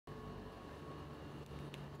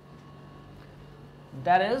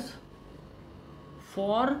that is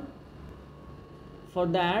for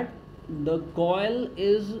that the coil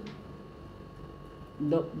is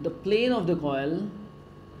the plane of the coil,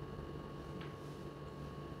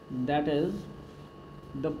 that is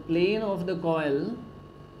the plane of the coil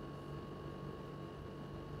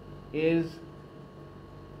is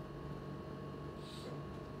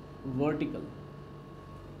vertical.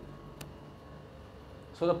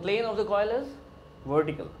 So the plane of the coil is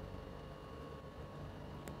vertical.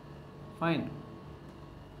 Fine.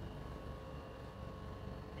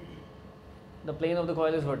 The plane of the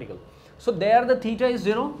coil is vertical. So there the theta is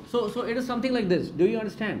 0. So it is something like this. Do you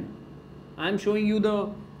understand? I am showing you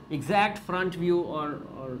the exact front view,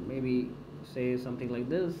 or maybe say something like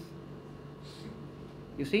this.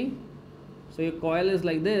 You see? So your coil is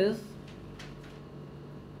like this.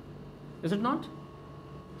 Is it not?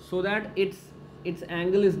 So that its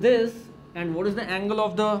angle is this, and what is the angle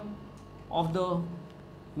of the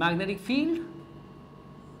magnetic field?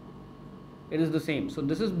 It is the same. So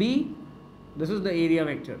this is B, this is the area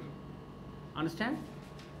vector. Understand?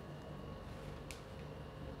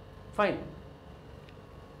 Fine.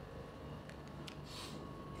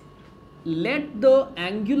 Let the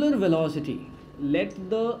angular velocity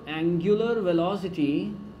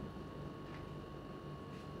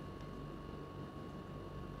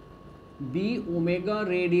be omega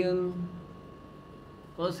radian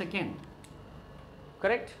per second.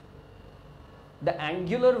 Correct? The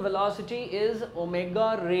angular velocity is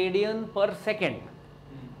omega radian per second.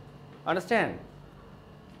 Understand?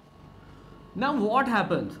 Now what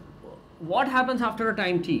happens? What happens after a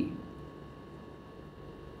time t?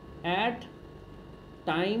 At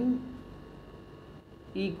time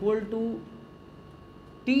equal to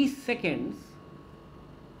t seconds,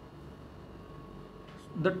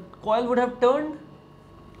 the coil would have turned.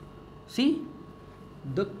 See,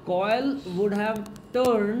 the coil would have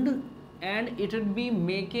turned and it would be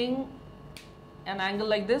making an angle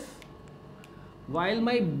like this, while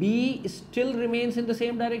my B still remains in the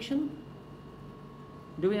same direction.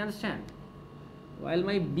 Do we understand? While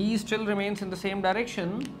my B still remains in the same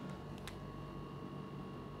direction,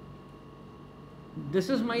 this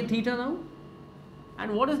is my theta now.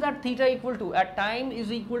 And what is that theta equal to? At time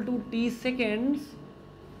is equal to t seconds,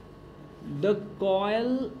 the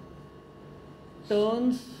coil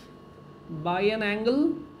turns by an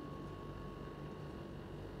angle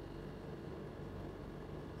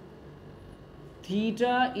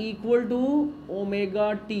theta equal to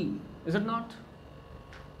omega t. Is it not?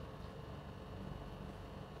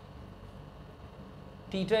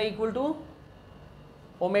 Theta equal to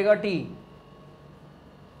omega t.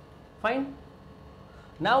 Fine.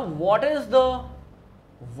 Now what is the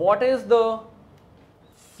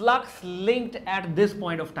flux linked at this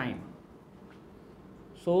point of time?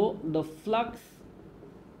 So the flux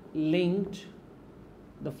linked,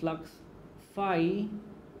 the flux phi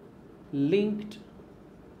linked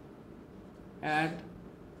at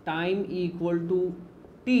time equal to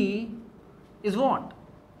t is what?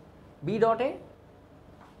 B dot A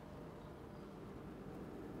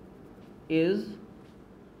is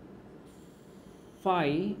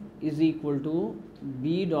phi is equal to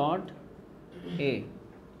B dot A,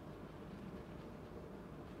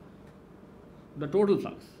 the total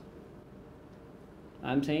flux.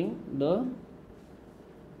 I am saying the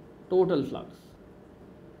total flux.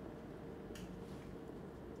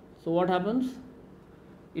 So what happens?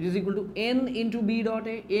 It is equal to N into B dot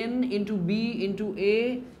A, N into B into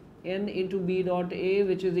A, N into B dot A,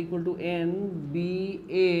 which is equal to N B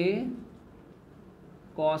A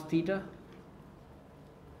cos theta.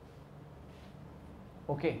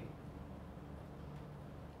 Okay.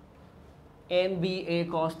 N B A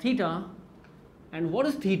cos theta. And what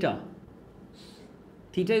is theta?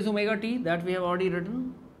 Theta is omega t, that we have already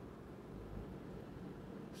written.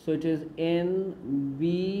 So it is N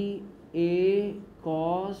B A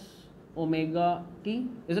cos omega t.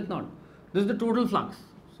 Is it not? This is the total flux.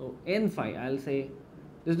 So N phi, I'll say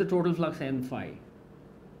this is the total flux N phi.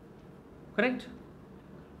 Correct?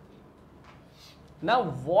 Now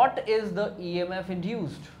what is the EMF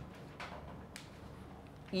induced?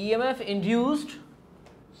 EMF induced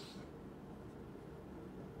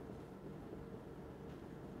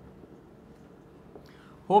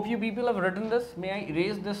hope you people have written this. May I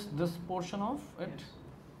erase this portion of it? Yes.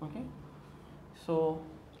 Okay. So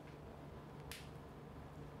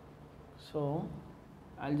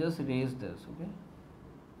I'll just erase this, okay?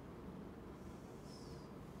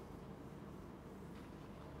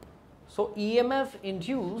 So EMF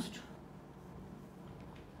induced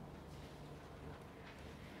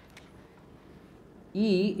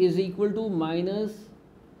E is equal to minus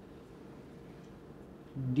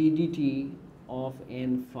ddt of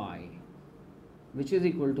n phi, which is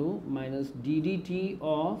equal to minus ddt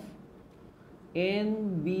of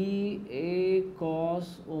nba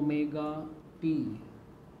cos omega t.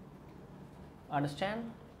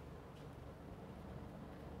 Understand?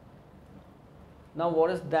 Now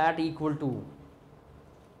what is that equal to?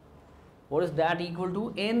 What is that equal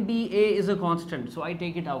to? NBA is a constant, so I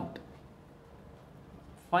take it out.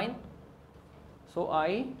 Fine. So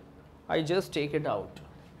I just take it out.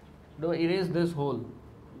 Do erase this whole.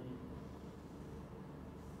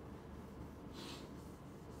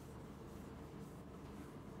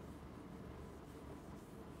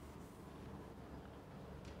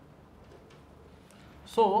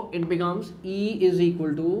 So it becomes E is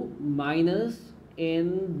equal to minus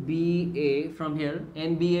NBA from here.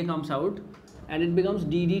 NBA comes out and it becomes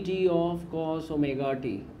ddt of cos omega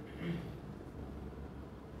t.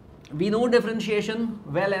 We know differentiation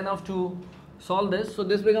well enough to solve this. So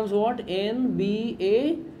this becomes what?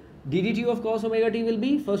 NBA ddt of cos omega t will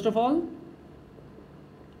be, first of all,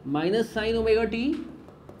 minus sin omega t.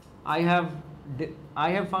 I have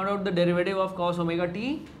found out the derivative of cos omega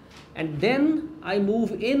t, and then I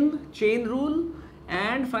move in chain rule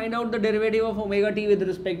and find out the derivative of omega t with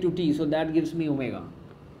respect to t. So that gives me omega.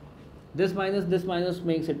 This minus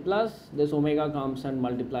makes it plus. This omega comes and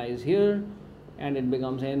multiplies here, and it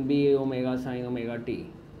becomes NBA omega sin omega t.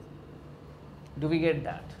 Do we get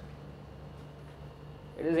that?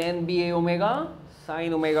 It is NBA omega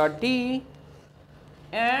sin omega t,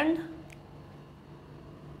 and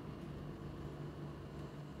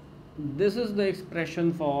this is the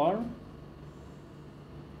expression for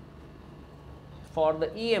the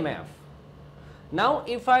EMF. Now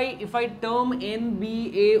if I term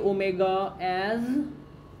NBA omega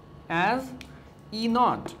as E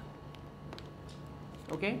naught,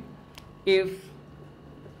 okay, if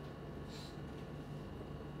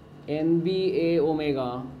NBA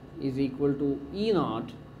omega is equal to E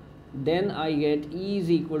naught, then I get E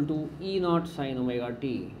is equal to E naught sin omega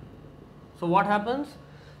t. So what happens?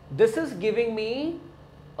 This is giving me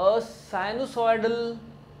a sinusoidal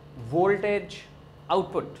voltage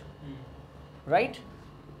output, right?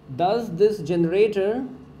 Thus this generator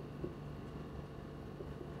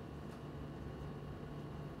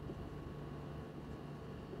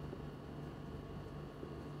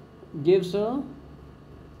gives a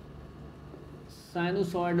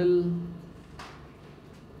sinusoidal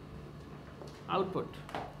output,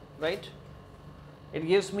 right? It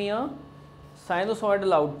gives me a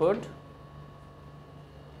sinusoidal output,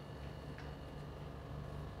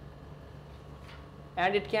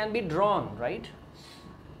 and it can be drawn, right?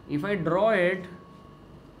 If I draw it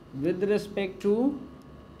with respect to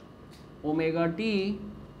omega t,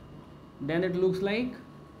 then it looks like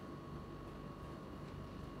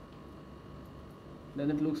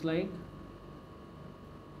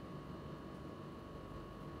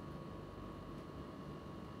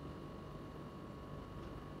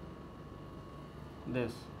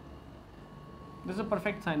this. This is a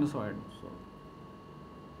perfect sinusoid.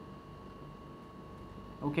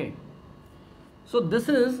 Okay, so this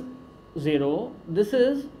is 0, this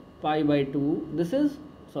is pi by 2, this is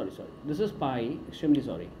this is pi, extremely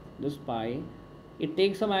sorry, this pi, it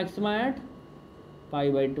takes a maxima at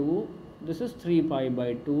pi by 2, this is 3 pi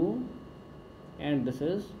by 2, and this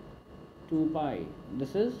is 2 pi,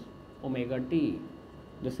 this is omega t,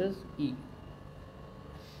 this is E.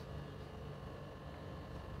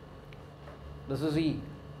 This is E,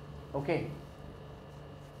 okay.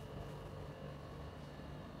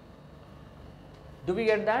 Do we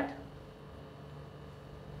get that?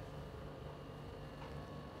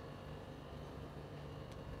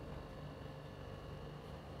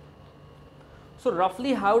 So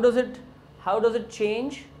roughly how does it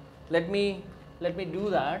change? Let me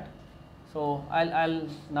do that. So I'll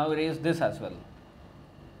now erase this as well.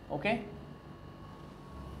 Okay.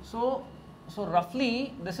 So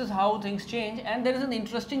roughly this is how things change, and there is an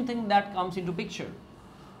interesting thing that comes into picture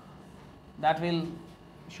that we'll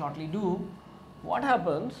shortly do. What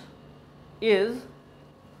happens is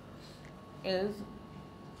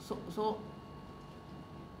so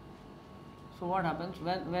what happens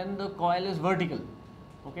when the coil is vertical,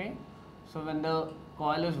 okay? So when the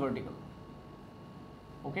coil is vertical,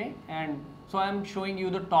 okay, and so I am showing you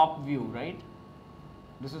the top view, right?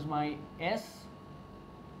 This is my S,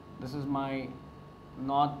 this is my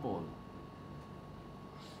north pole.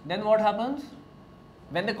 Then what happens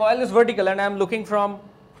when the coil is vertical and I am looking from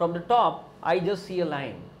the top? I just see a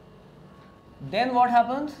line. Then what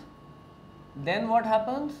happens? Then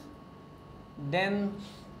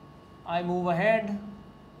I move ahead.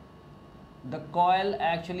 The coil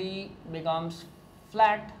actually becomes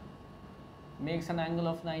flat, makes an angle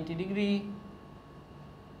of 90 degree.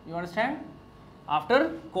 You understand?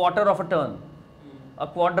 After quarter of a turn, a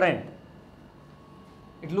quadrant,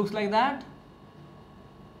 it looks like that.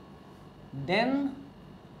 Then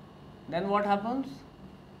what happens?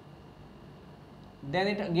 Then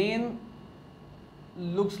it again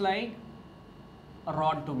looks like a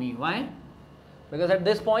rod to me. Why? Because at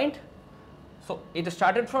this point, so it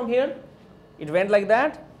started from here, it went like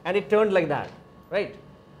that, and it turned like that, right?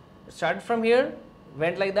 It started from here,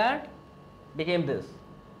 went like that, became this.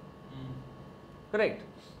 Correct?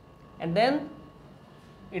 And then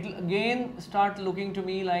it will again start looking to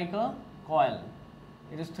me like a coil.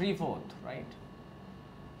 It is 3/4, right?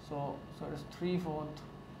 So it is 3/4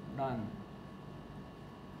 done.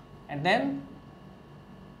 And then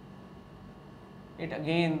it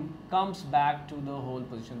again comes back to the whole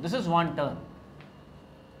position. This is one turn.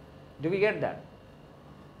 Do we get that?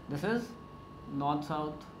 This is north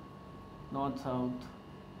south, north south,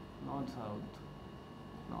 north south,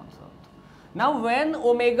 north south. Now when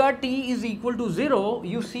omega t is equal to 0,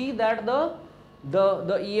 you see that the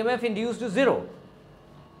EMF induced is 0.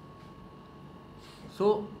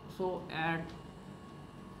 So at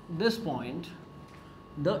this point,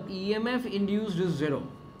 the EMF induced is 0.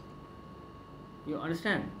 You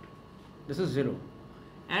understand? This is 0.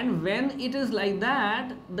 And when it is like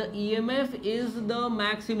that, the EMF is the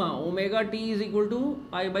maxima. Omega t is equal to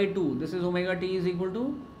pi by 2. This is omega t is equal to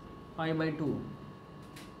pi by 2.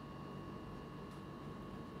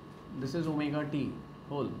 This is omega t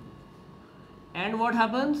whole. And what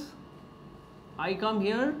happens? I come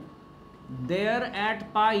here, there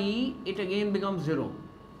at pi, it again becomes 0.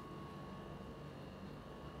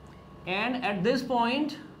 And at this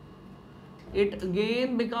point, it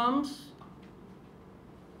again becomes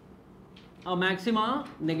a maxima,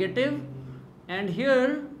 negative, and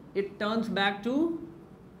here it turns back to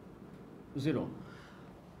 0.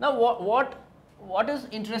 Now what is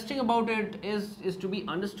interesting about it is to be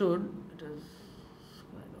understood. It is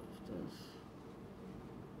kind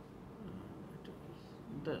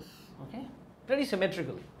of this, okay, pretty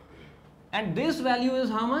symmetrical. And this value is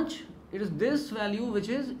how much? It is this value, which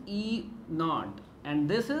is E naught, and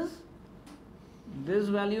this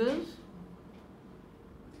value is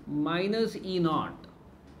minus E naught.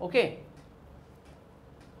 Okay,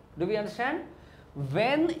 do we understand?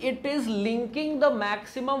 When it is linking the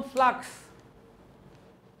maximum flux,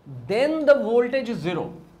 then the voltage is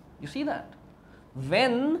 0. You see that?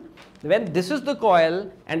 When this is the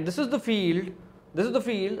coil and this is the field,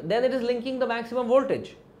 then it is linking the maximum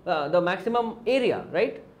voltage, the maximum area,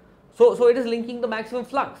 right? So it is linking the maximum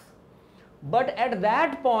flux. But at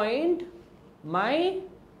that point, my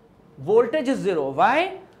voltage is 0.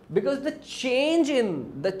 Why? Because the change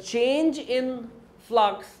in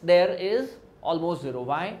flux there is almost 0.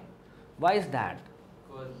 Why? Why is that?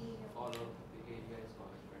 Because all of the area is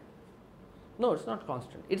constant. No, it's not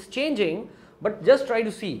constant. It's changing, but just try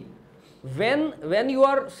to see. When you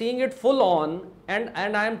are seeing it full on and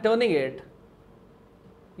I am turning it,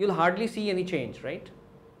 you'll hardly see any change, right?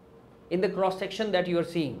 In the cross section that you are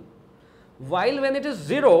seeing. While when it is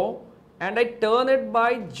 0 and I turn it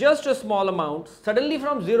by just a small amount, suddenly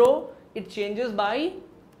from 0 it changes by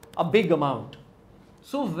a big amount.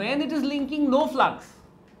 So when it is linking no flux,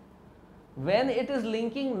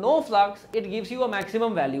 it gives you a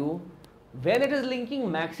maximum value. When it is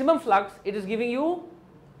linking maximum flux, it is giving you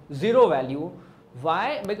 0 value.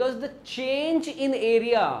 Why? Because the change in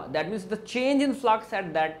area, that means the change in flux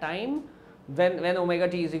at that time, when omega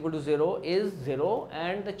t is equal to 0 is 0,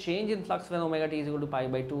 and the change in flux when omega t is equal to pi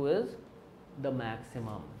by 2 is the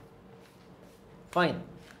maximum. Fine.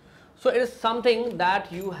 So it is something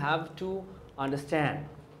that you have to understand.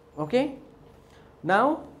 Okay?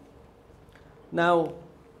 Now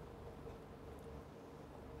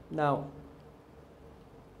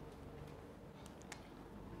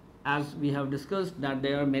as we have discussed that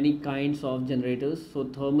there are many kinds of generators. So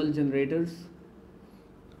thermal generators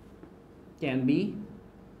can be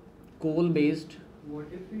coal based. What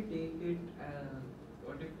if we take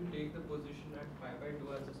the position at pi by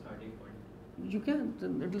 2 as a starting point? You can,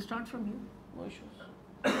 it will start from here, no issues.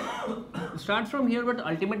 Start from here, but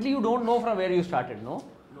ultimately you don't know from where you started, no?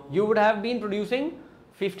 No. You would have been producing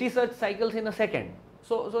 50 such cycles in a second.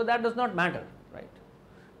 So that does not matter, right?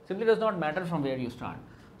 Simply does not matter from where you start.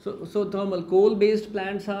 So thermal, coal based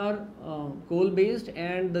plants are coal based,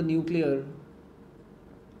 and the nuclear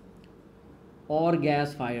or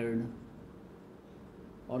gas fired.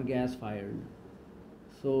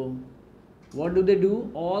 So what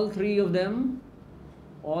do? All three of them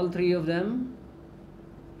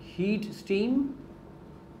heat steam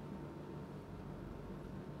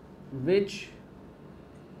which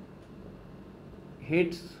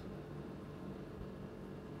hits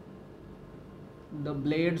the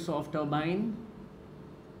blades of turbine,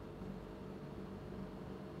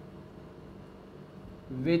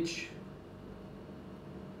 which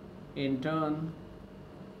in turn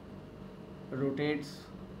rotates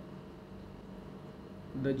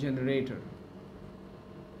the generator.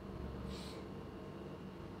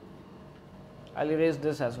 I'll erase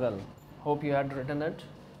this as well. Hope you had written it.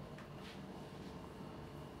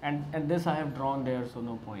 And this I have drawn there, so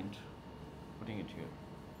no point putting it here.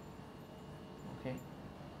 Okay.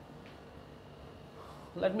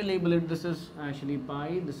 Let me label it. This is actually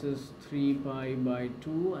pi. This is 3 pi by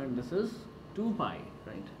 2, and this is 2 pi,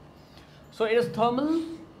 right? So it is thermal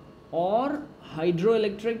or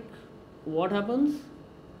hydroelectric. What happens?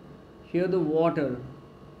 Here the water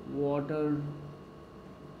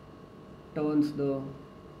turns the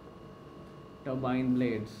turbine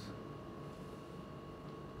blades.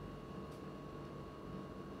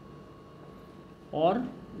 Or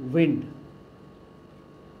wind.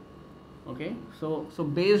 Okay, so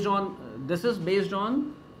based on this is based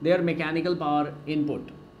on their mechanical power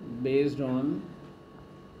input, based on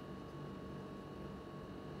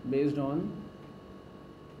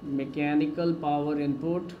mechanical power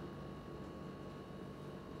input,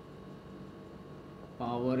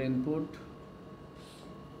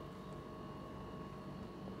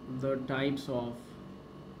 the types of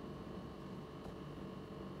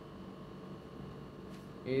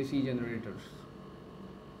AC generators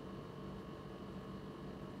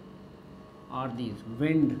are these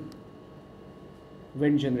wind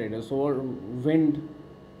generators. So wind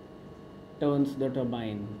turns the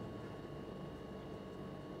turbine.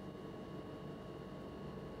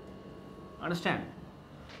 Understand?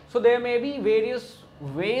 So there may be various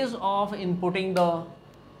ways of inputting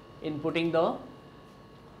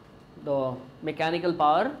the mechanical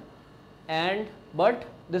power, but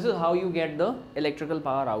this is how you get the electrical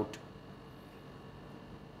power out,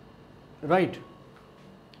 right?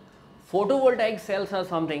 Photovoltaic cells are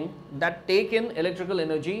something that take in electrical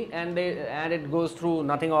energy and it goes through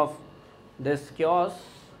nothing of this chaos,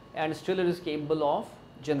 and still it is capable of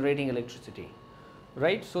generating electricity,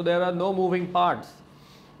 right? So there are no moving parts,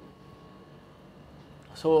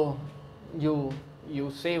 so you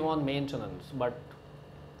save on maintenance, but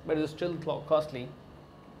it is still costly,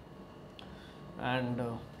 and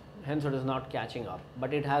hence it is not catching up,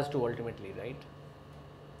 but it has to ultimately, right?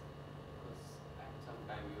 At some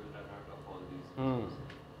time you will run out of all these things.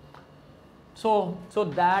 So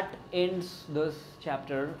that ends this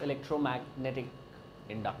chapter, electromagnetic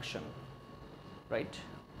induction, right?